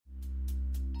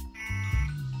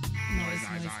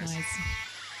nice.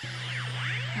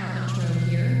 Our intro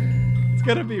here. It's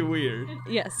gonna be weird.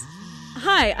 Yes.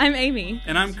 Hi, I'm Amy.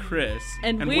 And I'm Chris.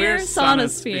 And we're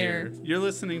Sonosphere. You're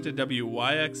listening to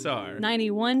WYXR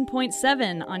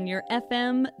 91.7 on your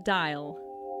FM dial.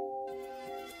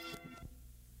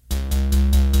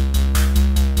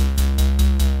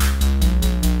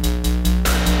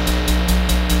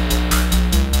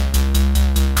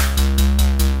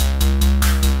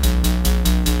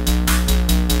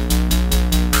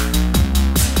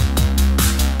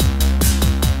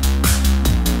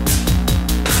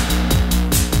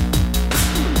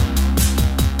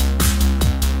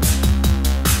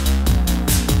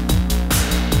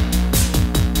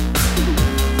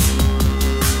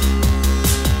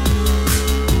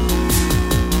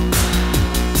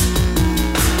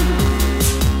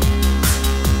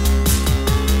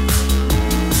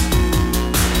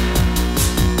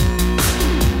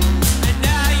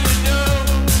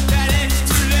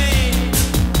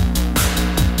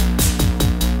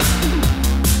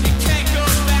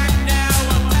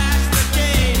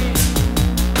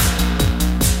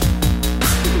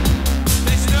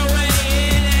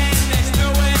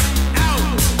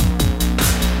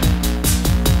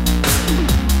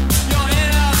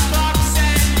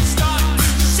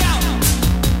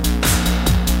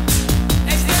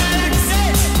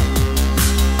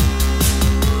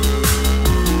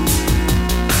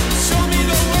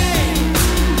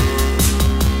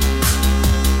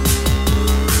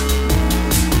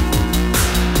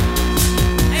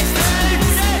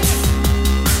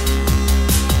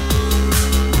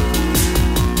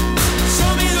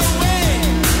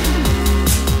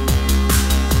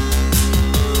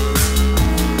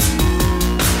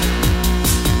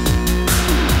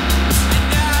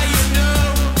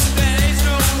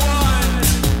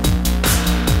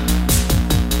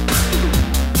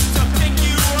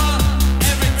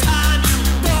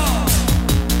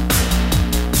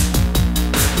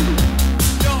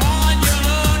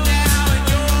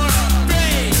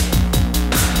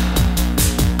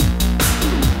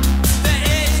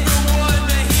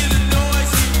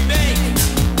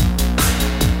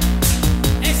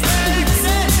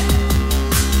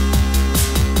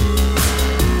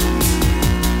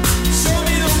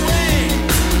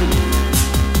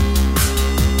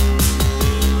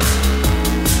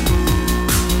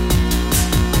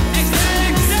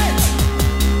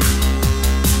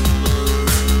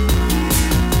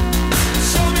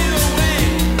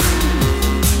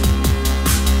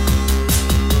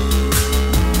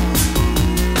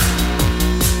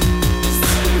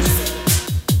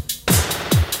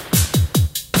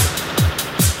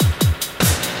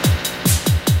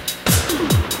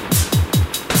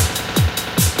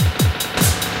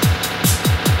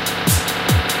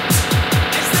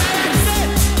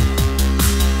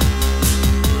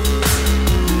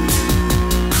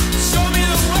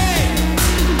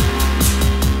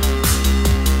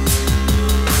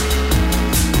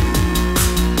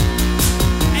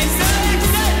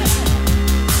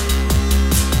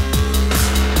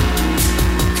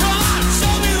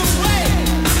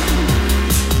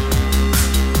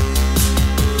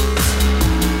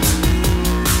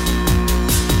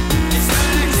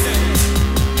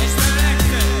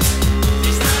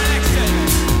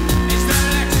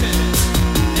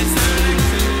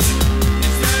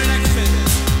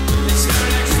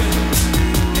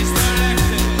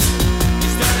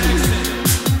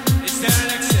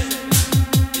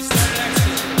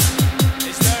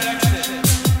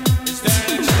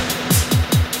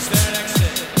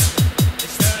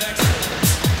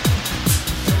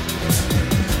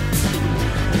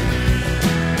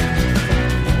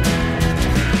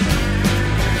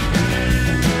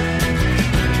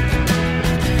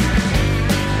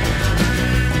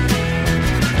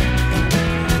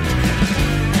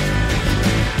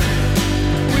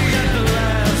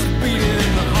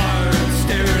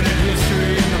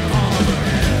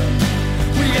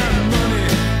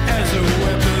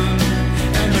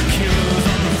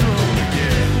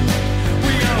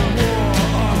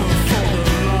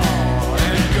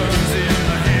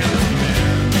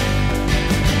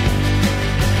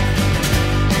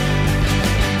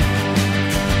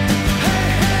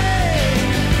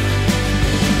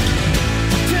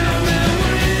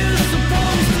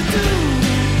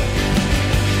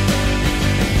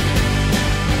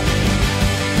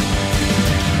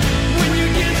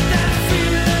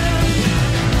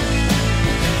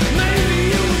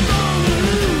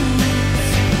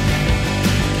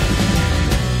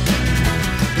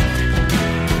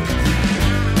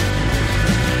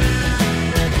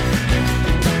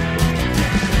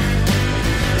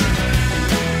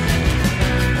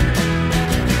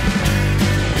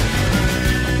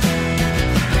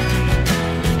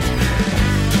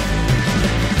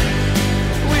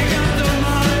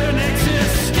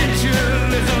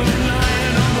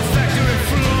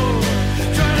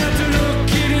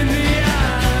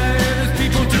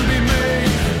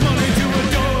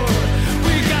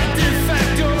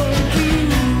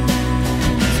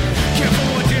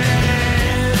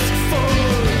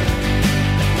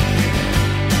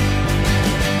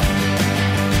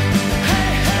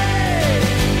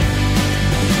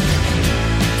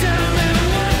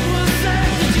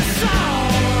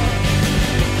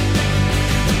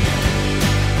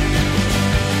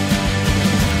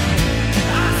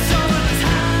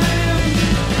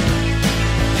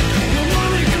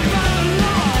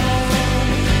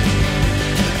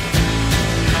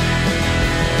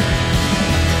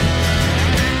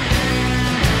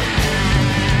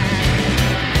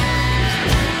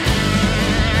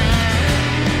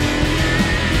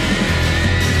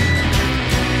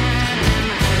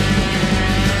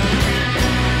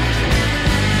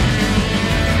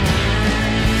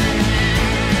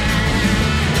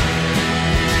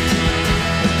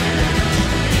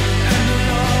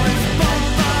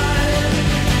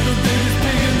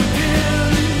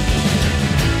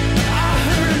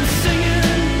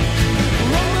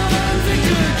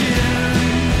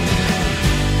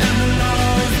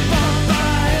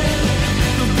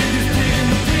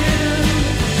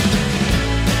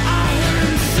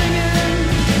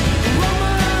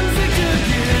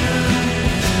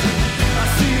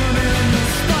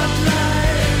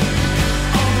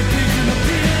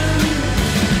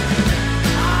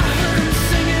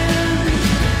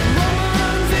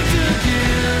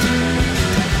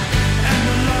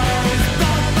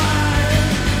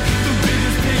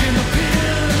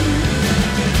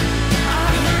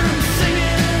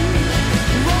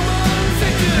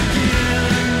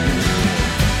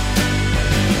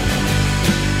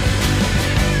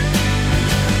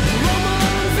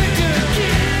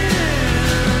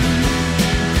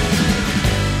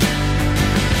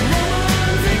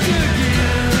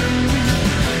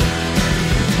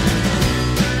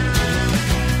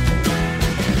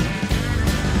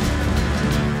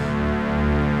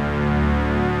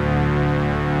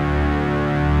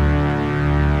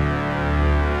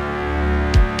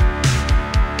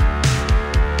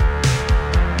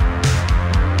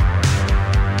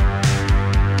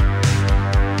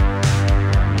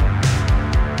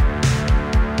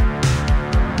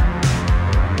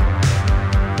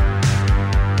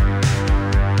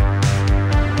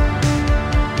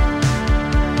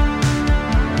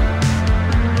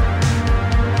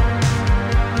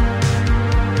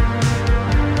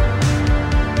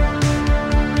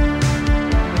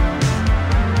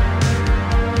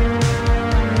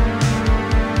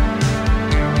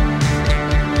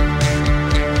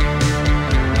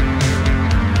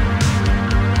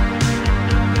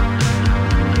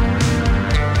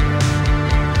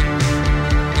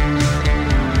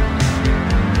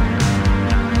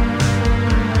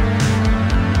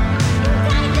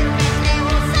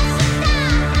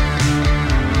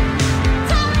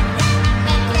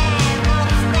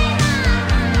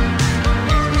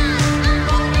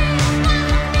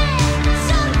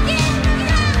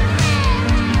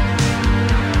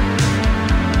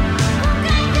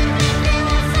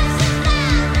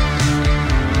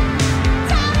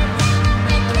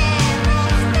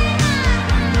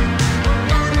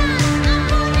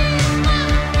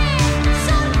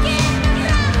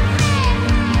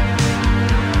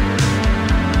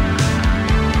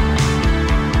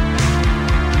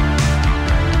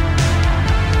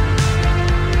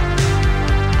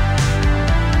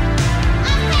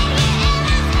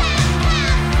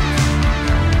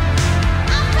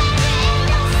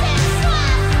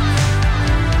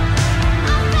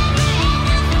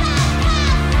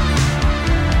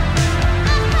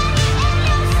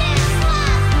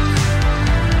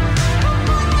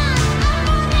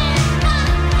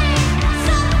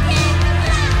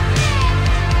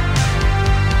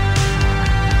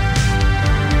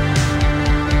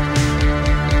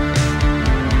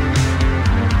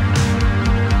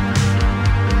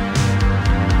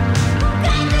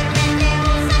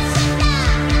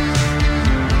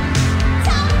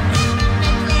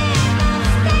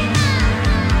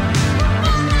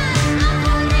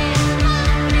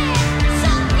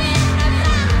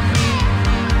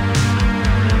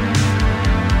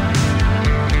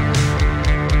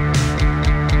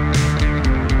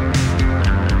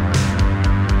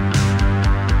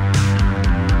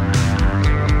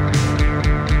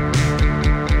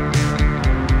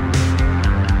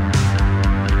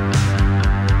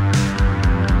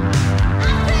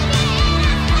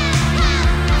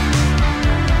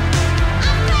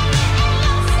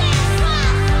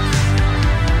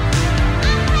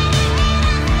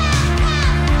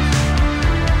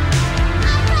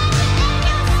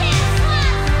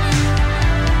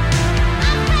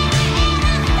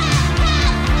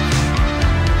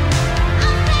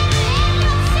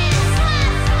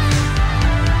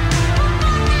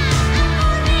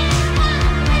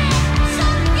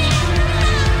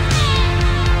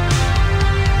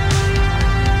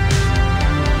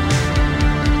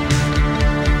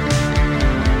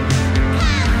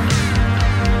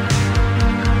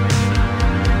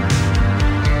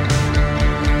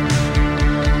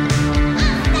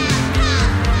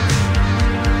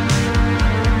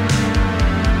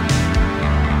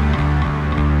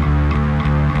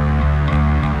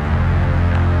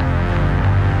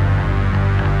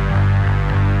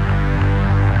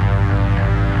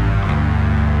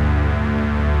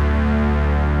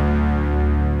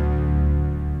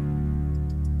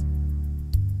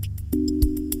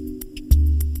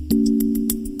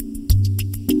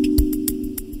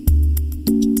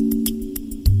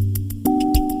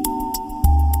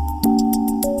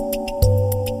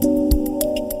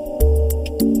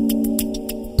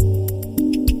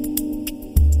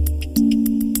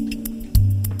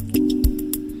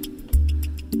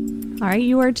 right,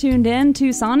 you are tuned in to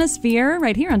Sonosphere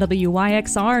right here on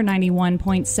WYXR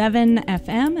 91.7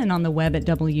 FM and on the web at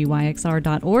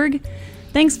wyxr.org.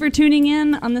 Thanks for tuning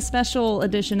in on the special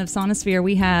edition of Sonosphere.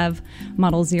 We have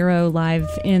Model Zero live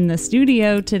in the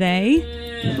studio today.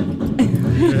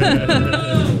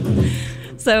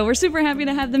 So we're super happy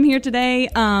to have them here today.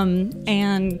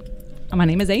 And my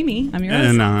name is Amy. I'm your host.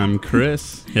 And I'm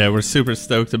Chris. Yeah, we're super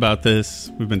stoked about this.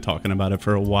 We've been talking about it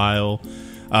for a while.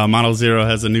 Model Zero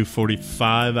has a new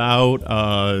 45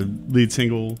 out. Lead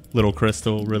single, Little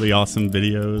Crystal. Really awesome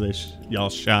video y'all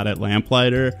shot at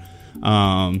Lamplighter.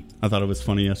 I thought it was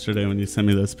funny yesterday when you sent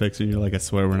me those pics and you're like, I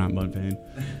swear we're not Mudvayne.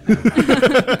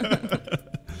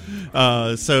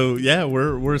 So yeah,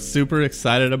 we're super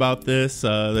excited about this.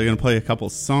 They're going to play a couple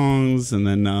songs and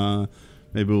then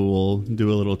maybe we'll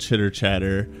do a little chitter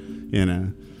chatter,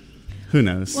 who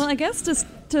knows? Well, I guess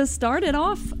to start it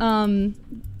off,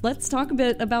 let's talk a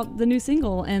bit about the new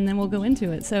single, and then we'll go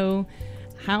into it. So,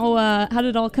 how did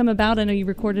it all come about? I know you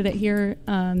recorded it here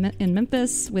in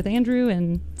Memphis with Andrew,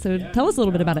 and so tell us a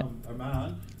little bit about it. Am I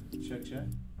on? Check.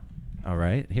 All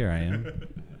right, here I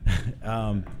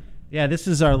am. Yeah, this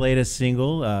is our latest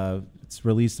single. It's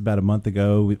released about a month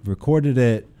ago. We recorded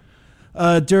it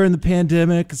during the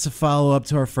pandemic. It's a follow-up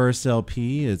to our first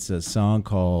LP. It's a song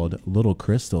called Little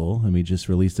Crystal, and we just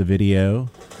released a video.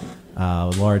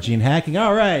 Laura Jean Hacking.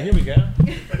 All right, here we go.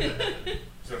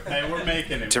 Hey, we're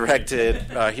making it. Directed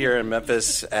here in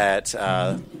Memphis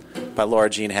by Laura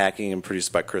Jean Hacking and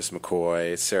produced by Chris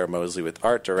McCoy, Sarah Mosley with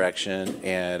art direction,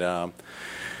 and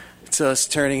it's us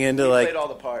turning into We played all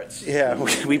the parts. Yeah,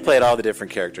 we played all the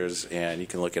different characters, and you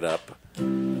can look it up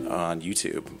on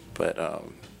YouTube. But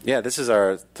yeah, this is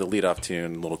the lead-off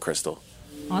tune, Little Crystal.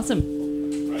 Awesome.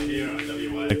 Right here on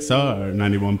WYXR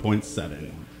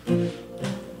 91.7.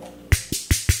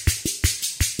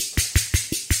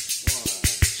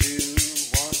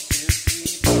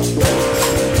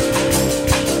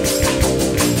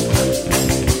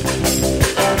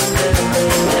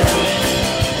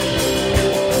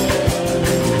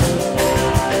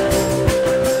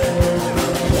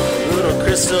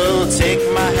 Take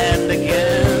my hand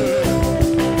again.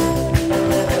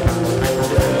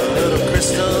 Little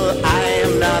crystal, I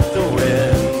am not the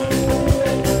wind.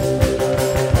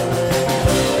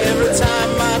 Every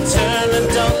time I turn and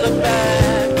don't look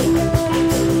back.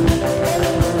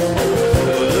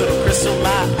 Little crystal,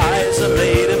 my eyes are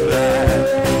made of black.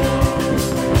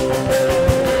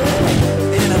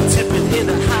 And I'm tipping in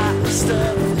the hot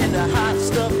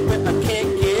stuff where I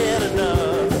can't get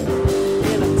enough.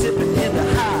 And I'm tipping in the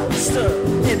hot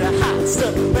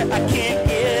stuff where I can't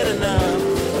get enough.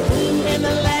 An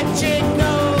electric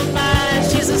gold mine,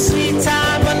 she's a sweet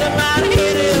time under my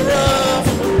head is rough.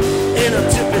 And I'm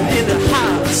tipping in the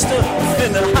hot stuff,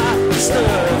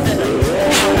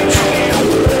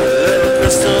 Little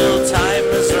crystal, time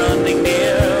is running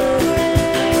near.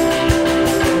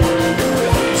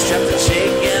 Strapped and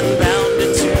shaken, bound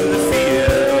into the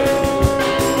field.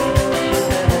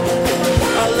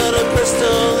 A little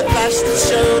crystal that flashed and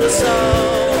showed us all.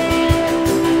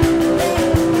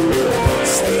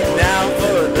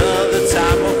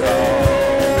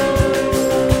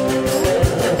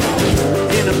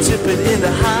 In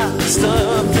the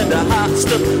hot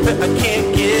stuff where I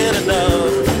can't get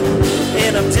enough.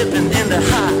 And I'm dipping in the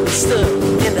hot stuff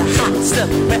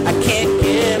where I can't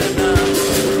get enough.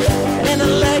 An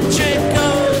electric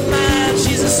gold mine,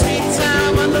 she's a sweet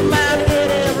time under my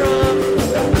head and rough.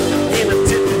 And I'm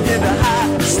dipping in the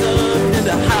hot stuff, in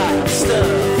the hot stuff.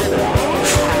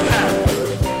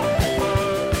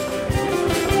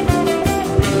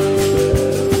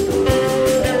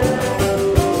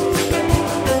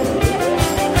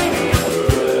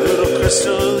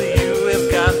 Crystal, you have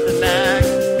got the knack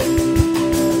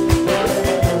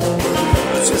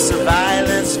to some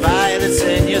violence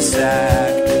in your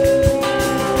sack.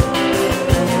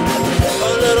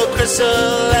 Oh, little crystal,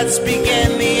 let's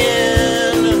begin the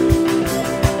end.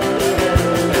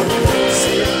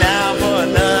 Sit now for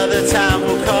another time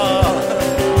we'll call.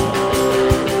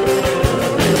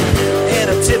 And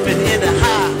I'm tipping in the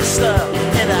hot stuff,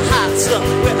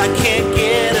 where I can't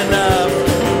get enough.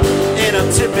 And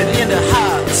I'm tipping in the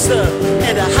hot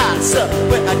stuff,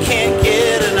 where I can't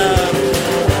get enough.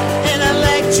 An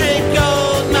electric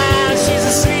gold mine, she's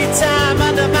a sweet time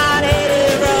under my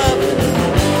head rub.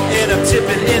 And I'm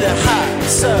tipping in the hot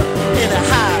stuff, in the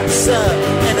hot stuff,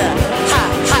 in the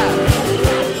hot.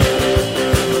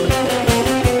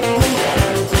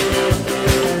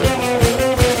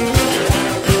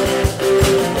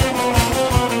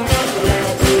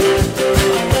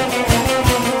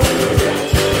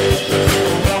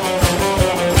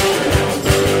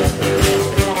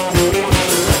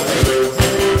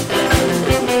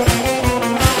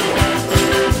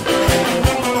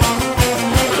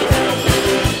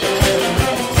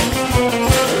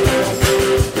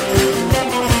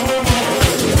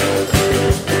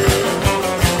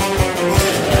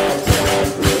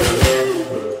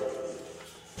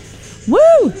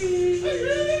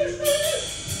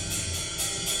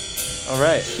 All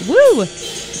right. Woo!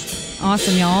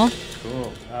 Awesome, y'all.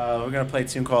 Cool. We're going to play a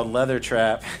tune called Leather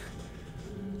Trap.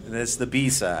 And it's the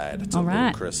B-side to All right.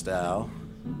 Little Crystal.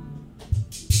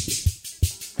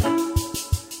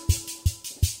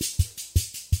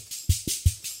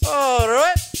 All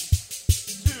right.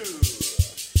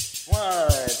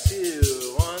 1,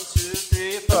 2, 1, 2,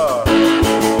 3, 4.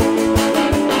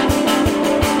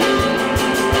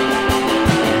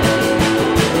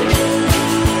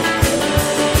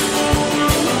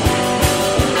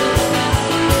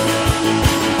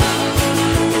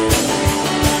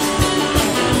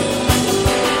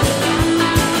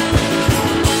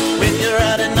 When you're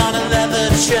riding on a leather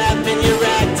trap and you're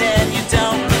racked and you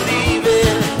don't believe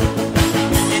it,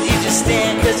 and you just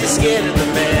stand 'cause you're scared of the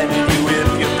man, and you whip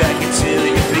your back until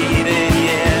you're bleeding,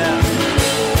 yeah.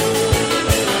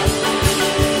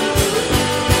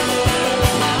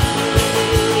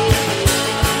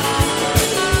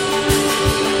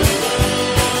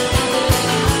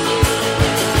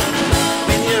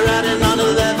 When you're riding on a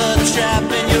leather trap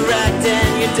and you're racked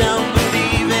and you don't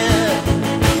believe it,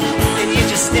 and you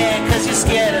just stand 'cause you're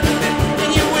scared of it,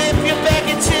 and you whip your back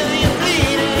until you're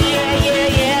bleeding, yeah, yeah,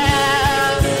 yeah.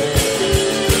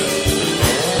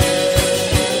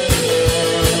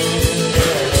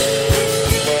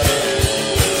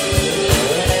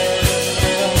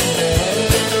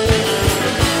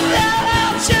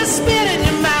 Now just spit in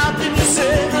your mouth and you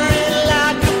savor it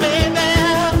like a baby.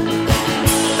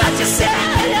 Like you said,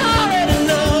 you already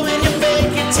know, and you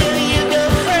fake it till you go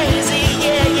crazy,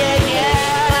 yeah, yeah, yeah.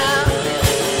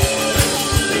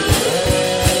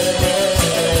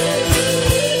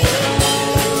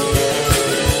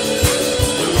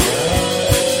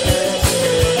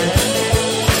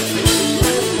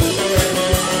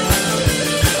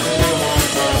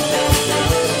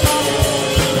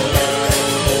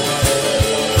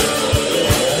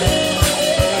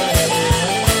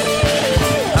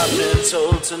 I've been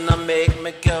told to not make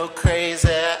me go crazy.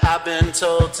 I've been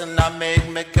told to not make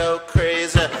me go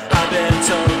crazy. I've been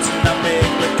told to not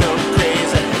make me go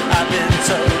crazy. I've been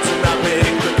told to not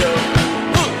make me go.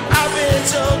 I've been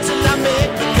told to not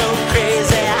make me go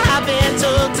crazy. I've been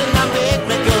told to not make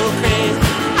me go crazy.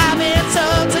 I've been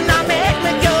told to not make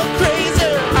me go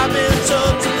crazy. I've been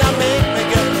told to not make me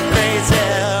go crazy.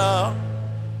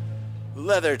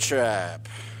 Leather Trap.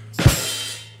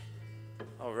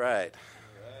 All right.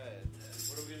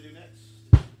 What are we going to do next?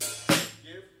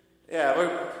 Yeah,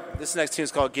 this next tune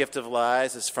is called Gift of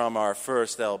Lies. It's from our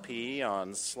first LP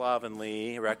on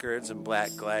Slovenly Records and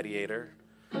Black Gladiator.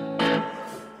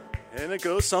 And it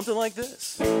goes something like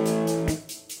this.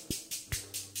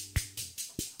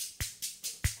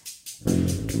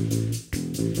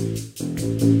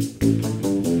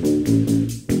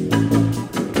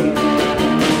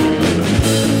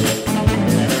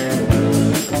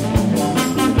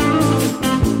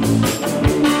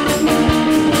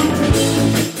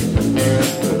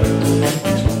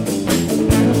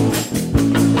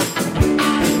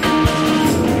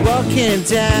 Walking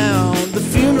down the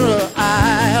funeral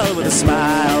aisle with a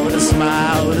smile, with a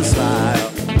smile, with a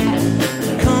smile.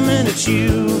 Coming at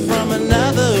you from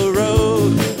another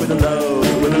road with a load,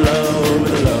 with a load,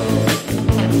 with a load.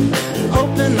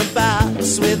 Open the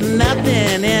box with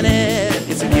nothing in it.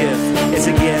 It's a gift, it's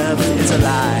a gift, it's a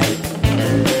lie.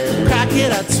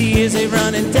 Crocodile tears, they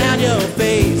running down your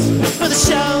face. For the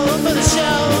show, for the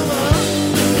show.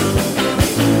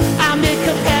 I'm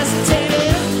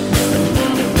incapacitated,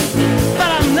 but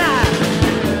I'm not.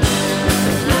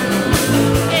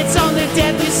 It's only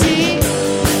death you see.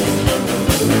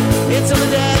 It's only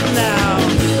death now.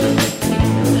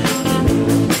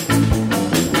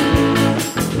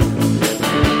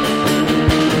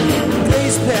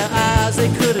 Glazed pair eyes, they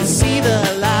couldn't see the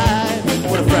light.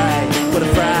 What a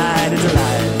fright, it's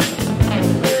alive.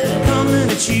 Coming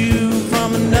at you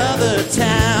from another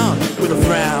town with a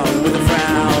frown, with a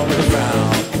frown, with a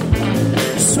frown.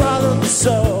 Swallow the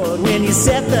sword when you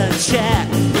set the chat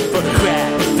for the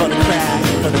crack, for the crack,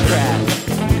 for the crack.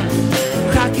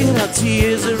 Crocodile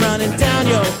tears are running down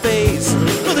your face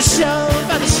for the show,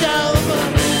 for the show.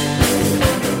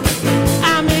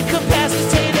 I'm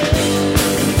incapacitated,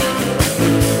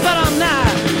 but I'm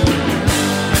not.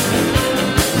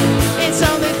 It's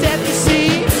only death you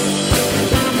see.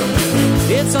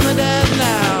 It's only death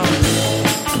now.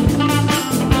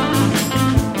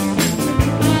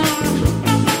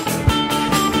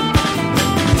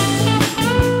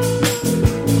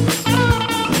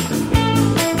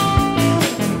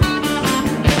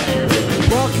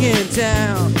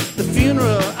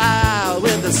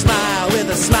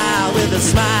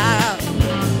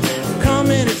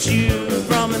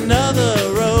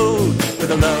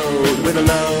 with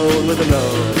a load, with a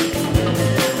load.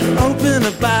 Open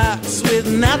a box with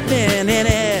nothing in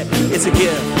it. It's a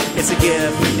gift, it's a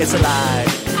gift, it's a lie.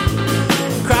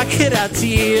 Crocodile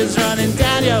tears running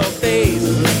down your face.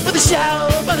 For the show,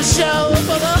 for the show,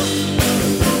 for the...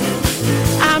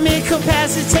 I'm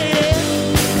incapacitated,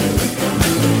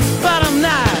 but I'm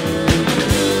not.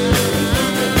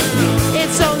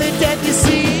 It's only death, you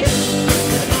see.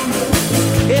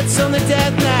 It's only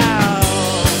death now.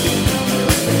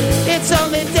 It's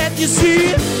only death, you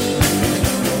see.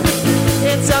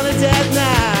 It's only death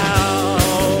now.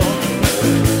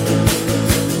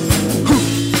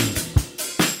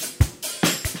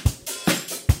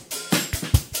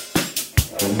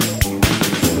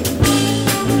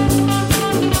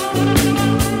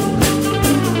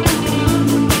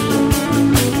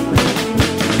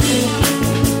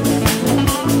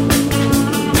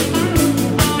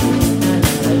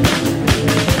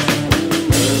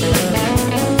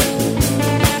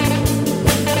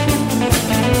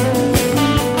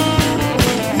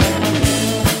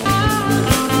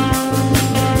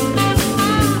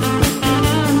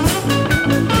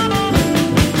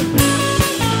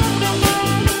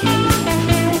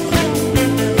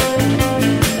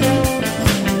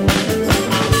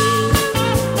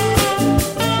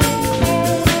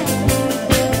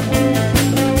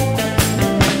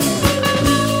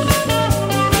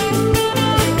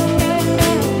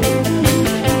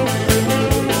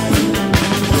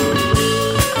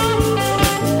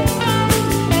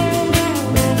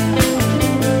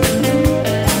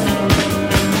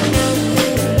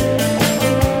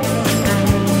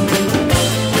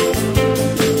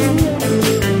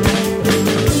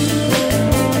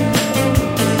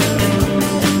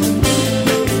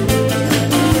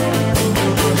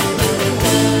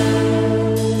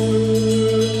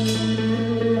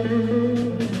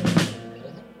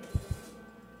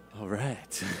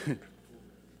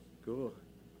 Cool.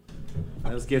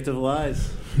 That was Gift of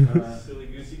Lies. Silly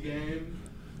Goosey Game.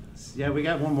 Yeah, we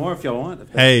got one more if y'all want.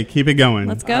 Hey, keep it going.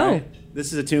 Let's go. All right.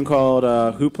 This is a tune called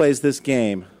Who Plays This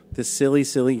Game? This silly,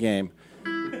 silly game.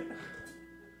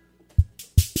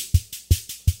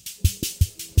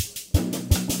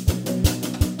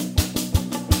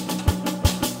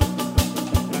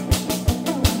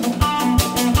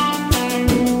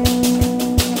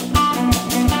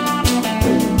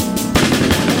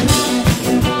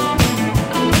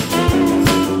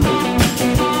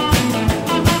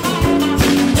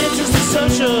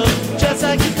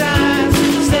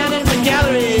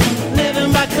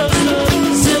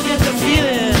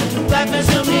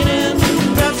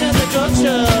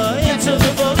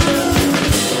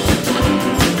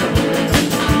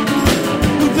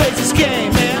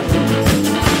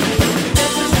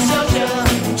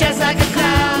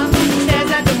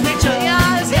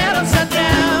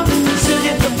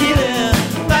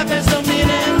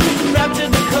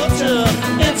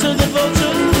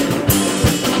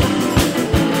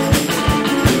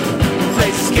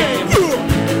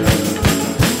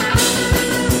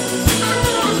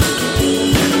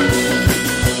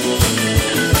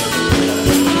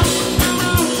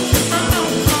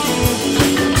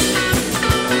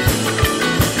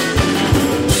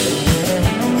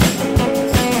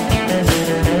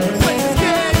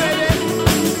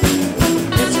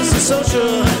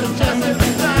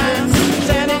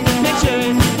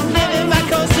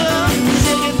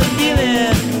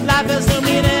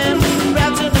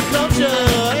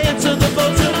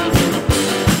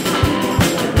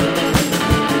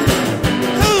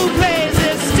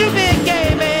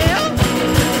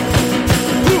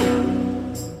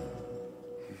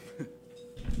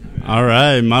 All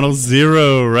right, Model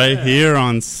Zero right here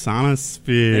on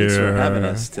Sonosphere. Thanks for having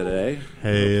us today.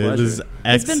 Hey, it was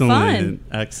It's been fun. excellent.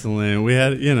 Excellent. We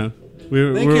had, you know,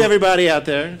 we Thank you, everybody out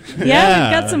there. Yeah,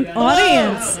 we've got some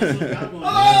audience.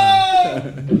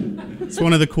 It's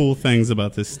one of the cool things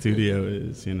about this studio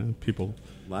is, you know, people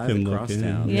Live can across look in.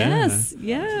 town. Yes,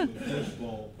 yeah.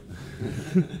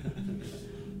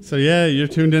 So yeah, you're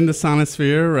tuned into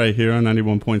Sonosphere right here on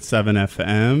 91.7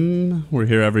 FM. We're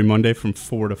here every Monday from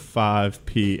 4 to 5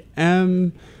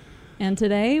 p.m. And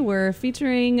today we're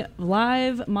featuring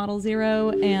live Model Zero,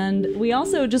 and we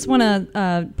also just want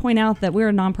to point out that we're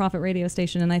a nonprofit radio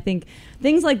station, and I think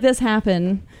things like this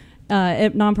happen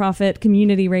at nonprofit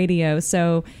community radio.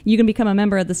 So you can become a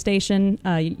member of the station.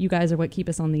 You guys are what keep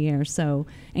us on the air. So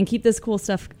and keep this cool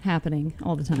stuff happening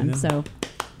all the time. Yeah. So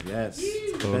Yes.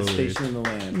 Totally. Best station in the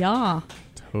land. yeah.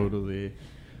 Totally.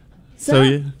 So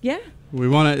yeah. yeah. We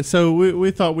want to. So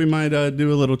we thought we might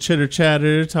do a little chitter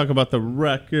chatter, talk about the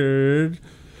record.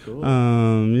 Cool.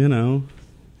 You know,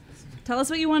 Tell us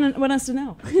what you want us to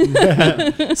know.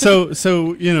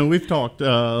 So we've talked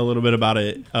a little bit about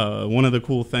it. One of the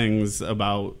cool things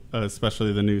about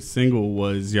especially the new single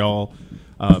was y'all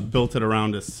built it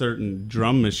around a certain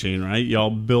drum machine, right? Y'all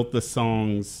built the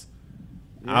songs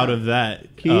out of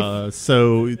that. Keith?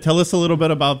 So tell us a little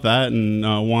bit about that and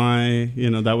why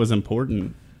that was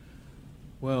important.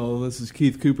 Well, this is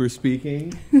Keith Cooper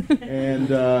speaking, and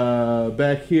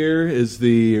back here is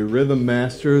the Rhythm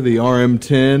Master, the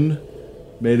RM10,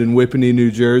 made in Whippany, New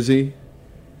Jersey.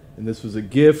 And this was a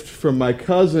gift from my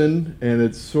cousin, and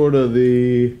it's sort of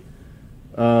the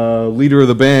leader of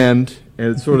the band,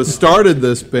 and it sort of started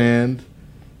this band,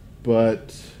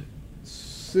 but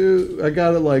I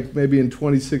got it like maybe in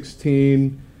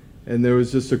 2016, and there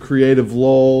was just a creative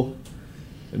lull.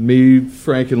 And me,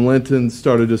 Frank, and Linton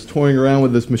started just toying around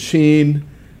with this machine,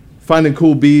 finding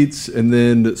cool beats, and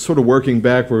then sort of working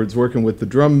backwards, working with the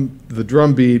drum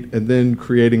beat, and then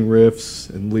creating riffs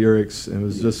and lyrics. And it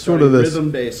was just sort of this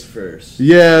rhythm based first.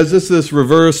 Yeah, it's just this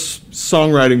reverse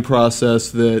songwriting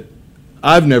process that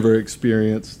I've never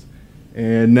experienced,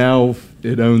 and now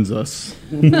it owns us.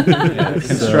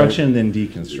 Construction, then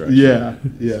deconstruction. Yeah.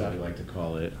 That's what I like to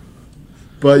call it.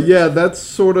 But yeah, that's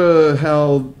sort of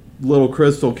how Little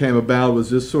Crystal came about,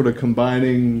 was just sort of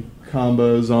combining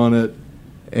combos on it,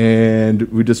 and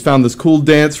we just found this cool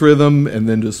dance rhythm and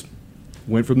then just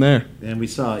went from there. And we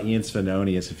saw Ian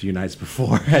Svenonius a few nights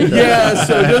before. Yeah,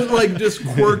 so just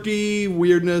quirky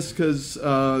weirdness, because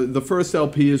the first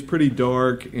LP is pretty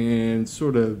dark and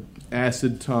sort of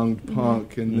acid-tongued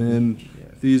punk, and then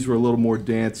these were a little more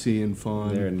dancey and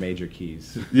fun. They're in major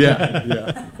keys.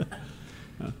 Yeah.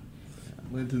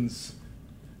 Linton's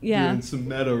doing some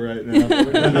meta right now.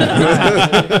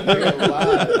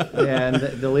 Yeah, and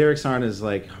the lyrics aren't as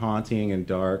like haunting and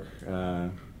dark. There's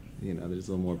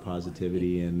a little more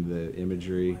positivity in the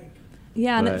imagery.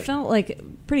 Yeah, and it felt like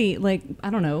pretty, like,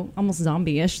 I don't know, almost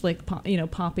zombie-ish, like,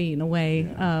 poppy in a way.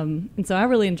 Yeah. And so I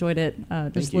really enjoyed it,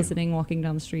 just listening, walking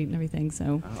down the street and everything.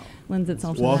 So lends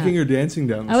itself to that. Walking or dancing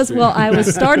down the street? I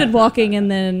was started walking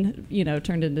and then,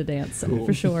 turned into dance, Cool.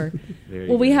 for sure.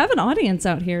 Well, we have an audience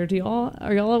out here.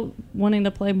 Are y'all wanting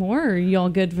to play more, or are y'all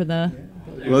good for the...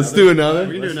 Let's do another.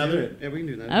 We can do another. Yeah, we can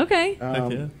do another. Okay.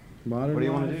 Modern. What do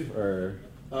you want to do? Or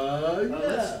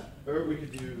Or we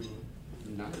could do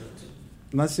not.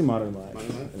 let's do Modern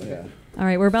Live. Yeah. All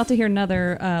right, we're about to hear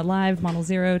another live Model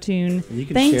Zero tune. You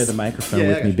can share the microphone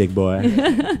with me, big boy.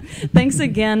 Thanks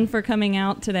again for coming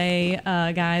out today,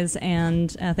 guys,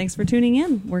 and thanks for tuning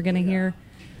in. We're going to hear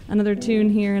another tune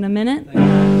here in a minute.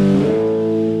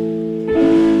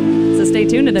 So stay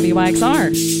tuned to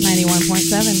WYXR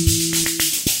 91.7.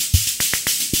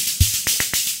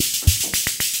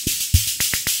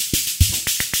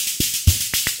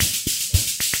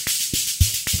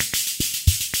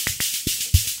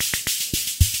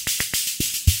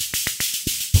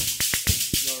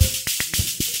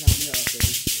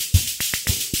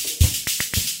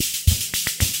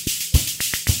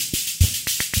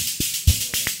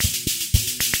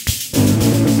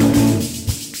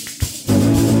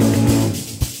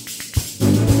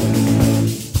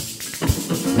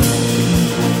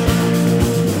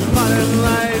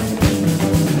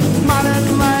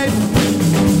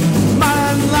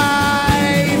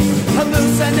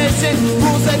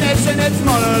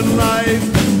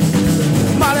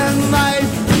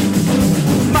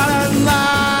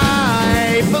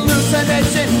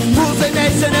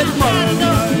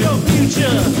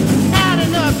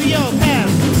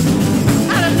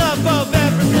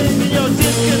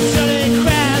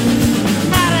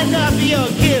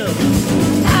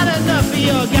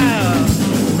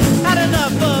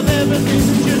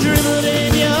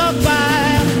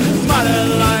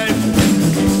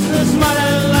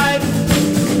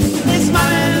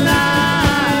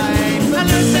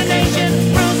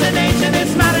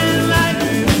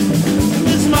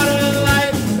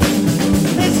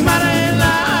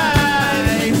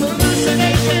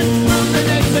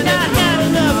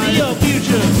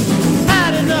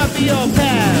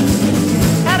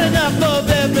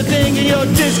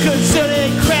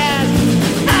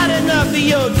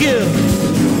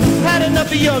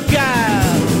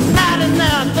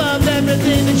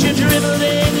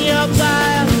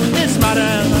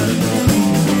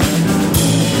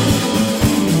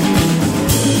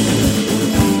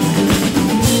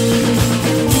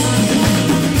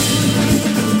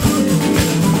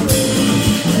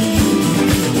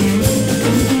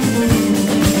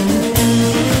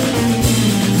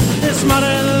 This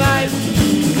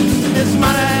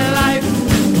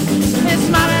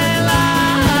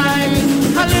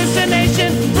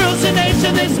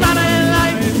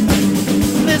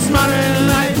modern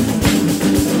life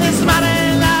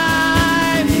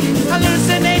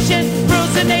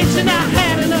And I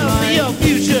had enough of your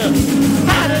future,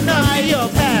 had enough of your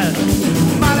past,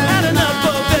 had enough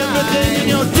of everything in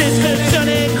your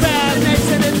disconcerting craft,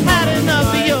 had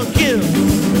enough of your guilt,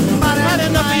 had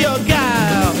enough of your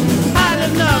guile,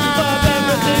 had enough of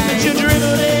everything that you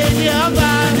dribbled in your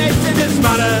mind. This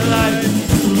modern life,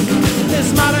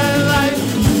 this modern life,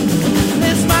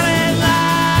 this modern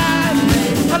life,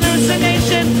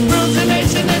 hallucination,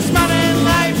 hallucination, this modern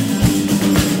life.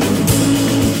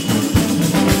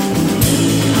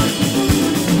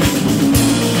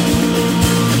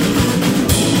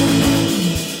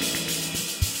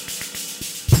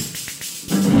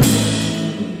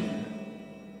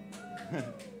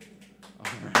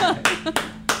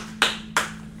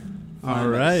 All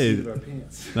right.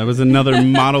 That was another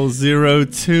Model Zero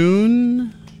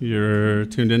tune. You're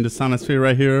tuned into Sonosphere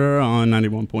right here on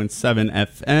 91.7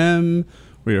 FM.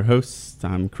 We're your hosts.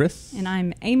 I'm Chris. And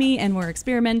I'm Amy, and we're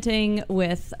experimenting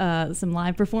with some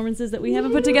live performances that we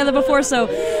haven't put together before. So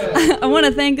I want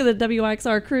to thank the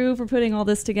WXR crew for putting all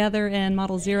this together and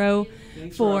Model Zero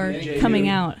for coming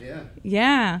out.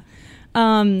 Yeah.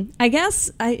 I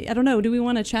guess, I don't know, do we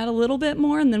want to chat a little bit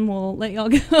more and then we'll let y'all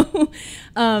go?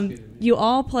 You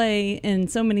all play in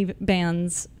so many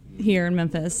bands here in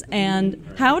Memphis, and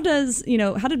how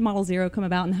did Model Zero come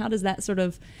about, and how does that sort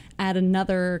of add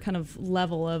another kind of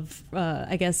level of,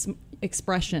 I guess,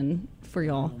 expression for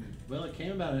y'all? Well, it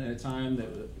came about in a time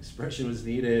that expression was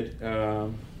needed.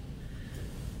 I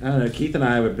don't know, Keith and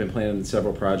I have been playing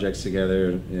several projects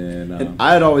together, and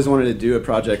I had always wanted to do a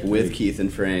project with Keith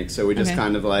and Frank, so we just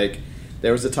kind of like,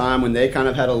 there was a time when they kind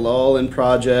of had a lull in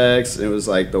projects. It was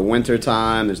like the winter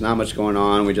time, there's not much going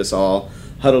on. We just all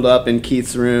huddled up in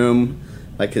Keith's room,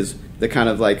 like the kind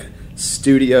of like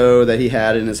studio that he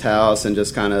had in his house, and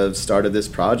just kind of started this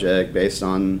project based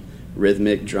on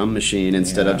rhythmic drum machine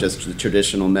instead of just the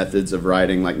traditional methods of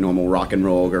writing like normal rock and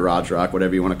roll, garage rock,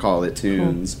 whatever you want to call it,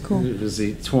 tunes. Cool. it was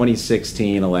the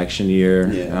 2016 election year.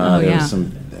 There was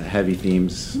some heavy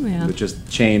themes that just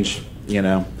change,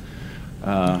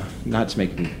 not to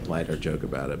make a lighter joke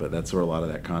about it, but that's where a lot of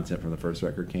that content from the first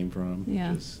record came from.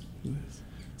 Yeah.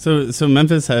 So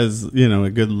Memphis has, a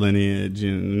good lineage,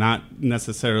 not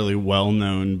necessarily well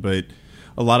known, but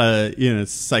a lot of,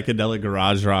 psychedelic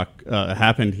garage rock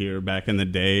happened here back in the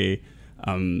day.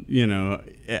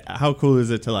 How cool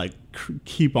is it to like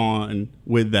keep on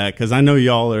with that? Because I know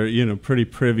y'all are, pretty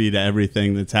privy to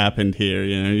everything that's happened here.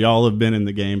 Y'all have been in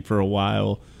the game for a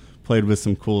while, played with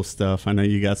some cool stuff. I know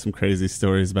you got some crazy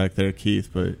stories back there,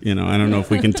 Keith, but, I don't know if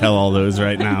we can tell all those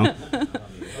right now.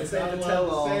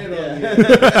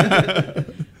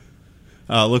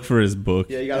 Look for his book.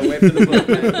 Yeah, you gotta wait for the book,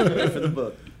 man. Wait for the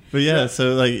book. But yeah,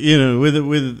 so like with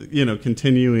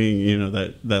continuing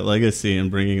that legacy and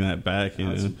bringing that back,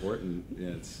 It's important. Yeah,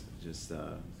 it's just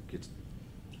rock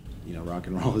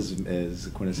and roll is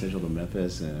quintessential to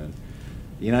Memphis, and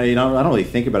I don't really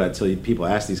think about it until people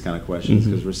ask these kind of questions,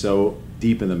 because we're so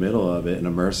deep in the middle of it and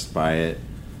immersed by it.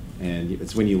 And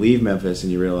it's when you leave Memphis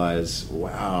and you realize,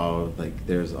 wow, like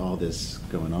there's all this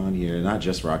going on here, not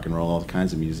just rock and roll, all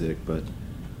kinds of music, but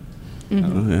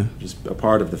just a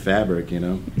part of the fabric,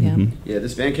 Yeah. Yeah,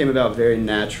 this band came about very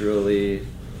naturally.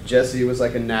 Jesse was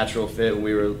like a natural fit when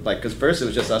we were like, because first it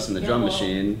was just us and the drum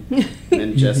machine, and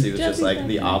then Jesse was just like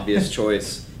the obvious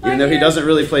choice, even though he doesn't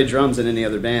really play drums in any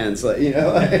other bands, like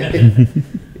yeah.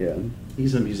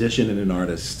 He's a musician and an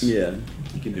artist. Yeah,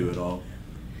 he can do it all.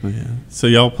 Oh, yeah. So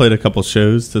y'all played a couple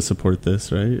shows to support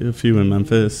this, right? A few in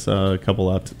Memphis, a couple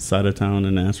outside of town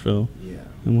in Nashville. Yeah,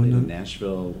 and played in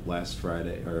Nashville last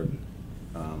Friday, or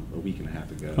a week and a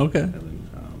half ago. Okay. And then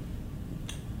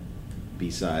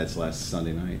B-sides last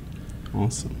Sunday night.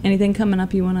 Awesome. Anything coming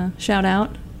up you want to shout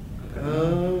out?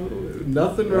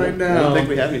 Nothing right now. I don't think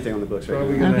we have anything on the books right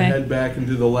Probably now. gonna head back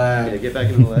into the lab. Yeah, get back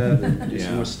in the lab and do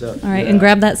some more stuff. All right, and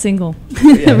grab that single.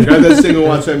 Grab that single,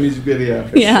 watch that music video.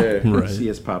 For sure. Right. See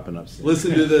us popping up soon.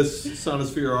 Listen to this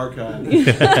Sonosphere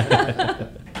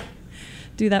archive.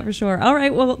 Do that for sure. All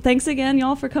right, well, thanks again,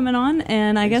 y'all, for coming on,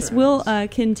 and I guess we'll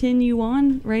continue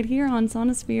on right here on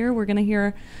Sonosphere. We're going to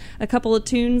hear a couple of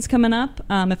tunes coming up,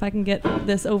 if I can get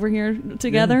this over here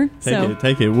together.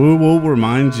 Take it. We'll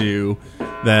remind you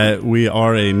that we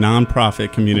are a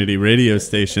nonprofit community radio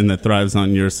station that thrives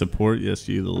on your support. Yes,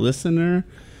 you, the listener.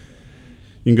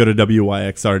 You can go to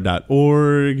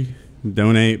wyxr.org,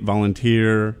 donate,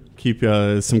 volunteer, keep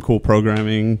some cool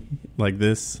programming like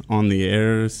this on the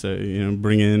air. So,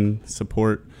 bring in,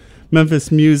 support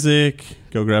Memphis music.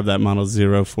 Go grab that Model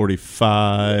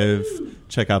 045.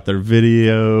 Check out their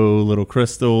video, Little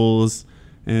Crystals,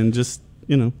 and just,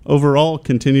 overall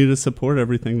continue to support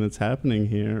everything that's happening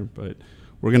here. But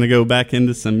We're going to go back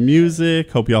into some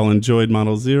music. Hope y'all enjoyed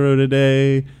Model Zero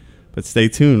today. But stay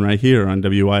tuned right here on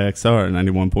WYXR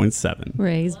 91.7.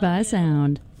 Raised by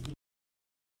Sound.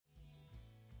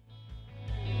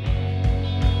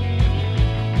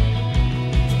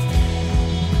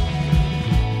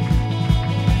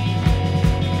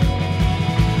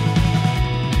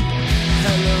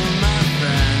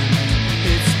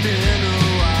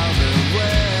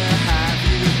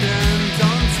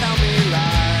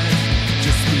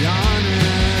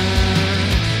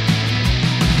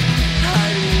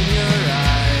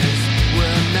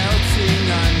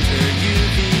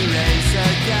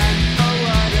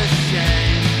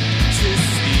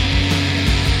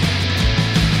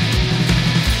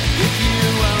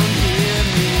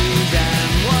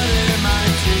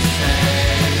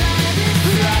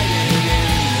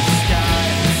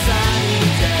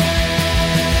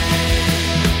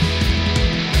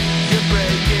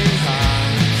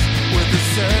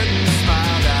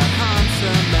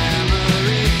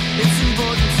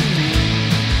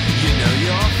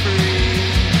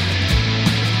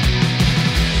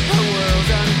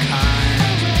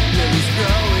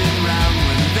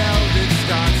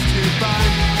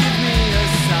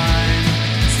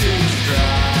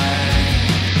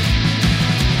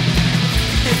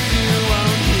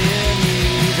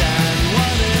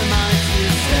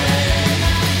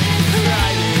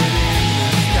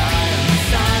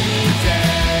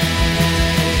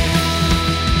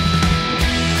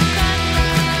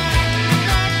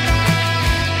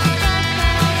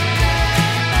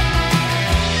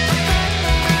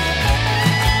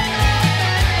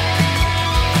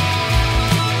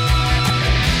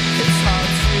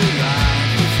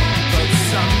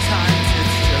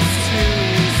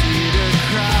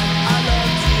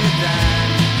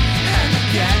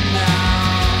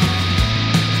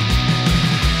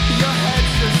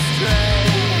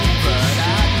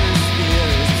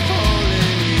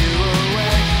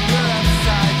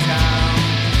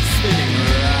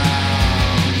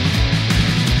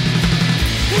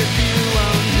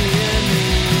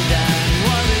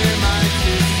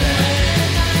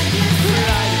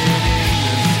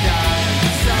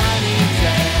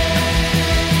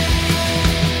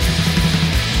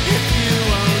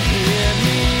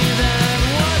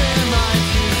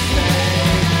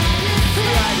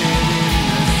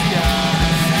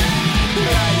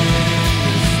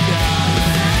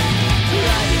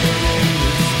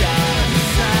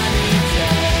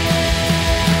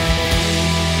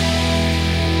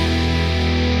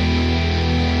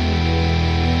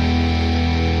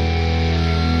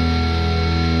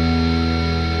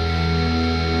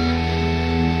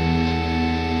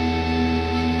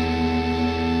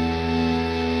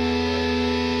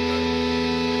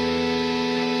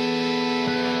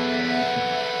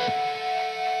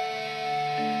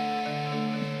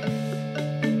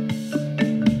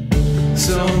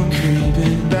 So I'm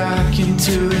creeping back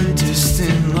into a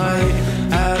distant light,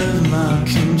 out of my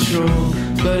control,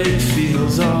 but it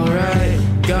feels alright.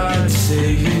 God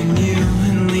saving you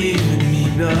and leaving me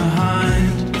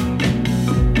behind.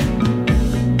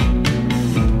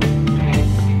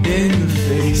 In the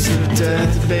face of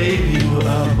death, baby, we're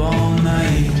up all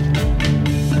night.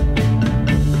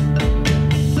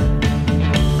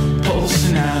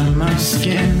 Pulsing out of my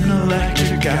skin,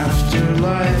 electric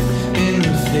afterlife. In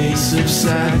the face of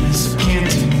sadness, I can't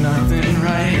do nothing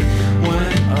right.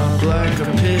 Went up like a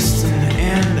piston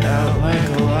and out like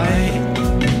a light.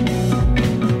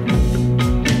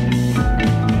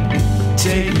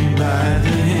 Take me by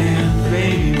the hand,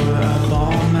 baby, we're up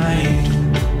all night.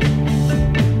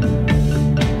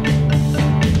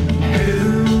 Who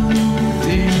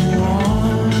do you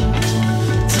want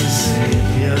to save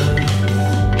you?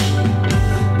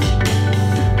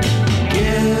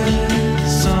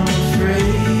 Yes, I'm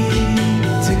afraid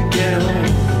to get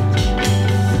old.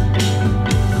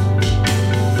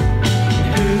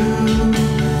 Who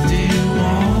do you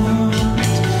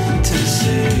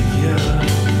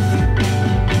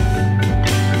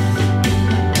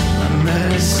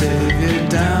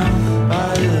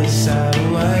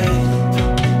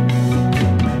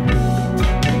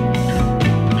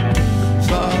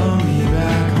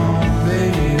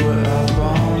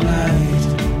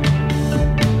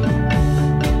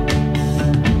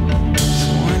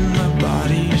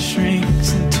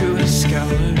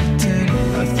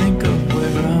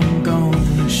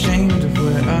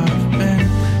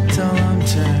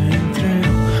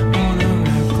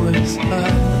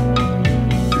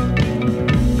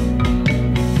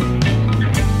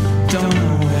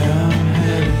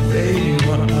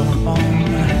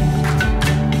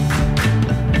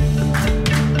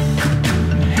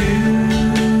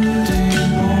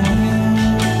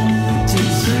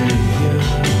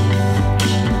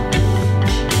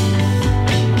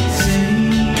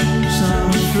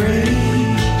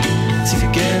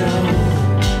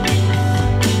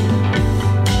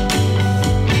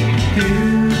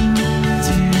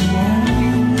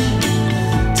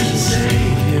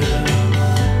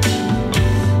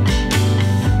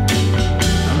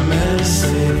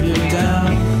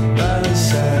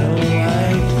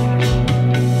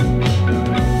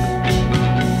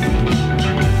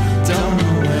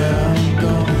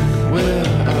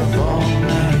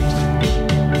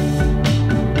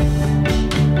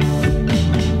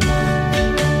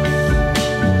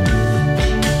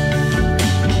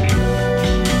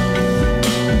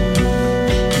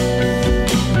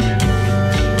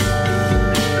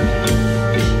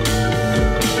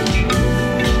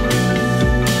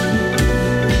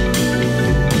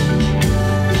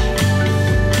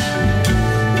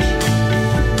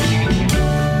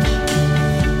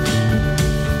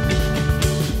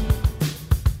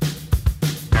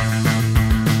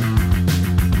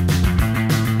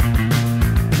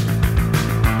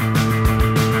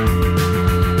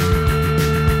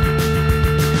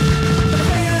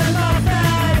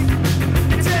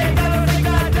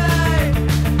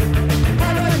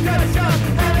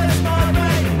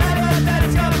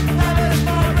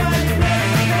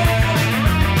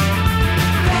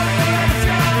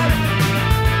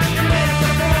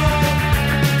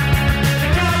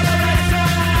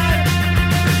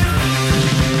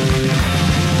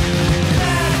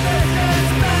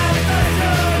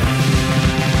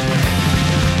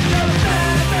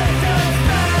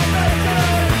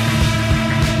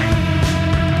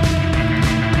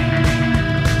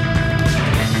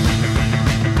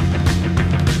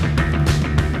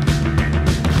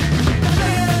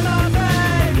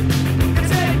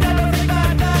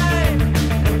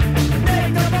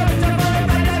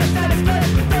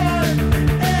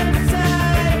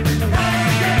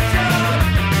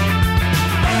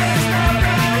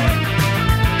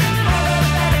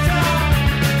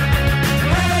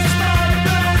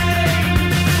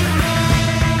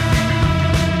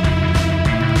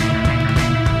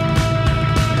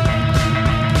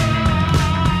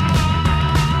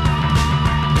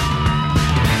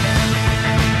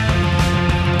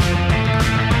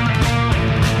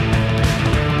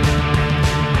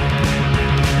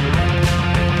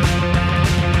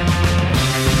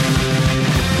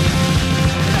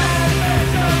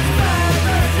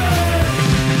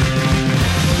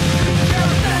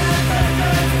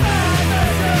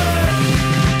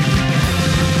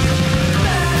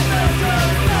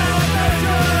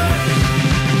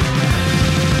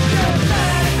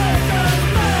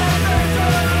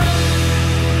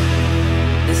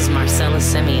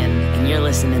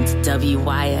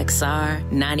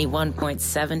WYXR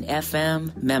 91.7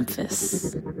 FM,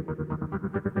 Memphis.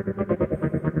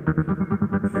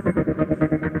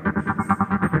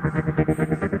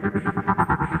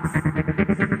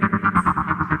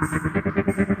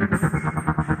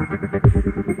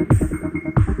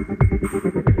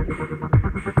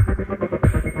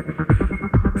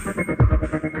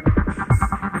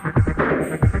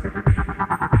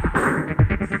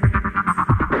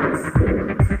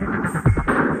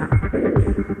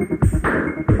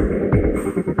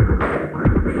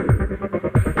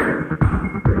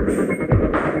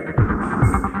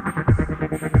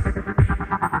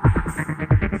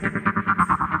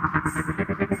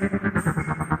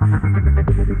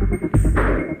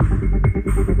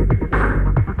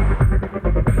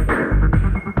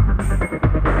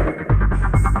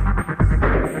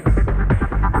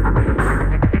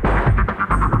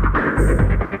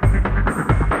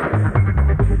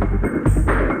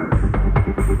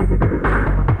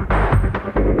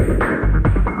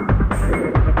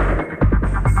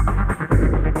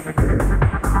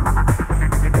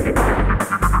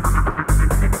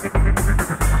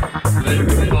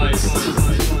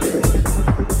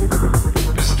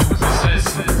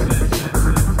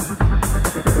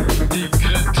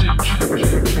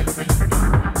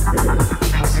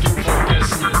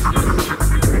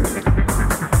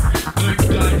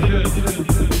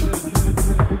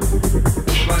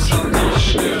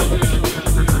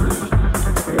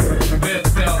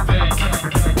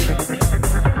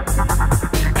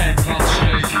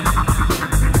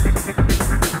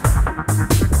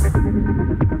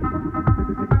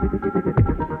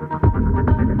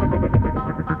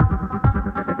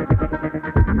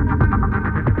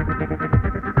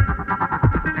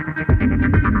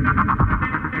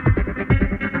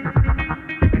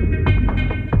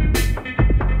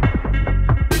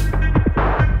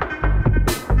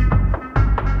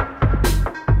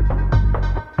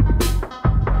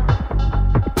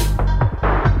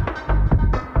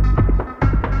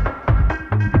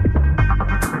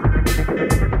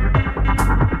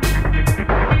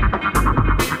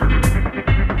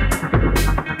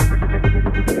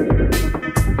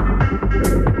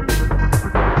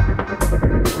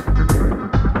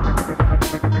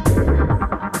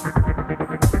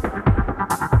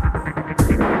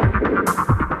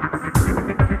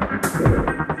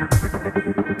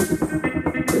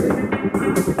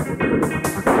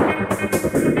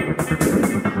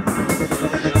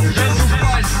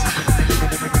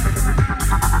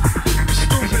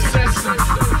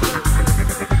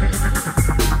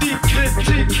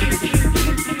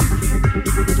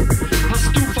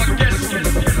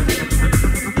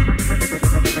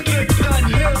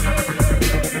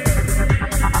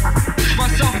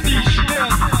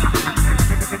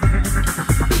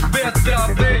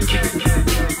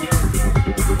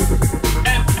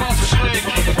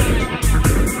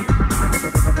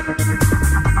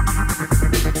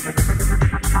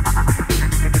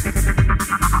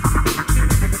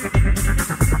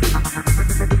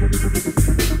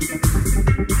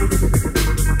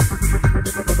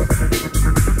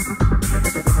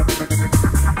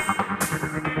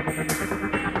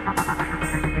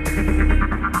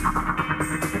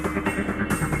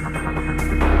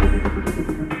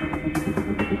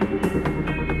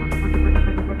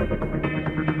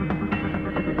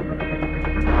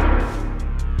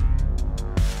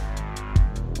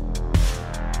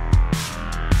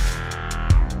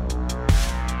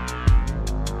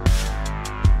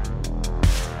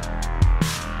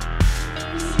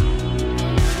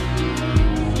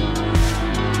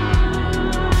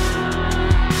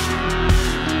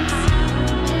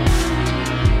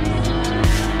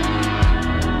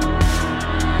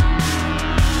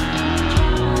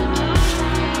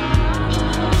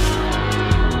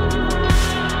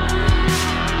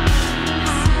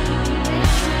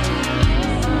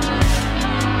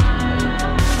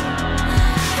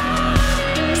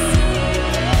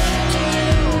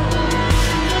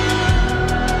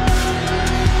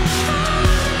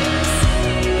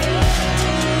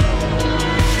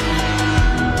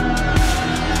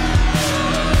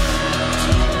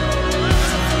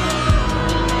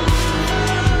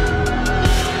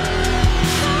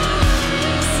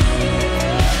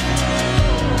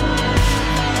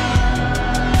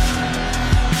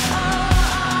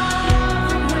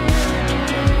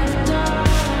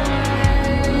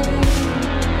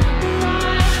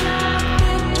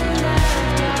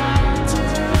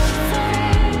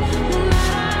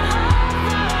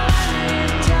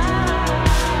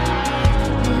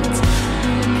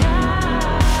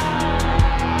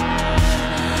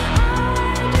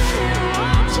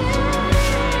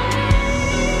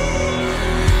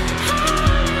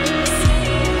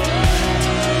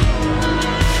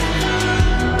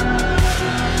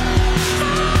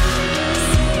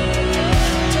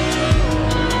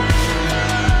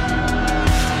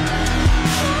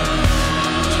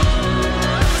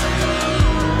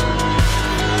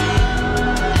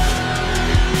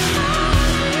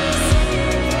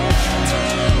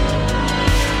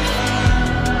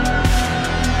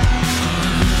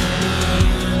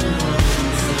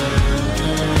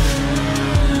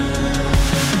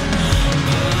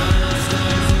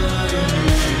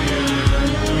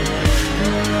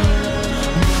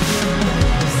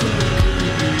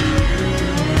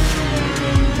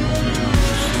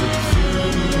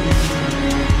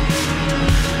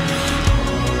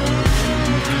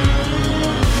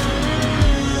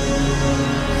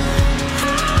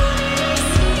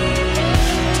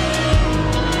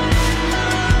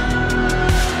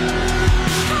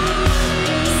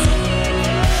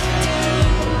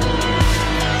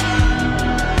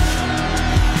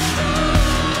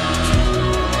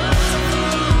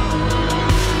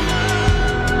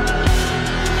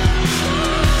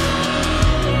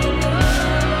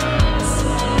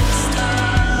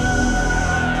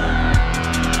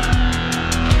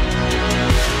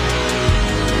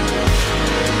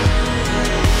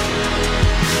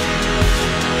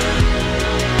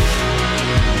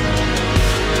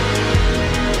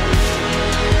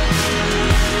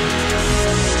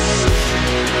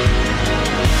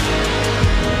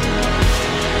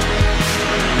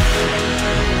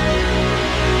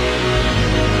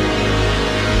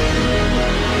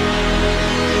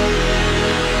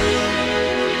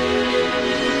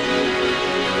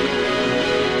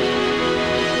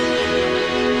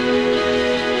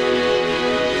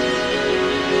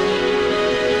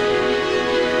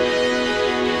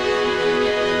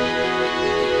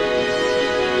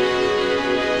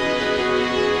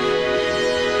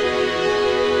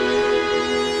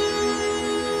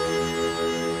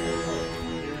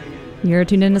 You're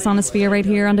tuned into Sonosphere right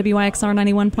here on WYXR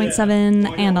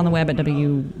 91.7 and on the web at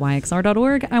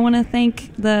WYXR.org. I want to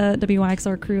thank the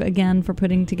WYXR crew again for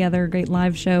putting together a great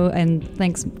live show, and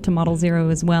thanks to Model Zero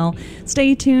as well.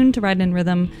 Stay tuned to Riding in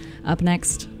Rhythm up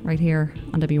next right here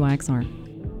on WYXR.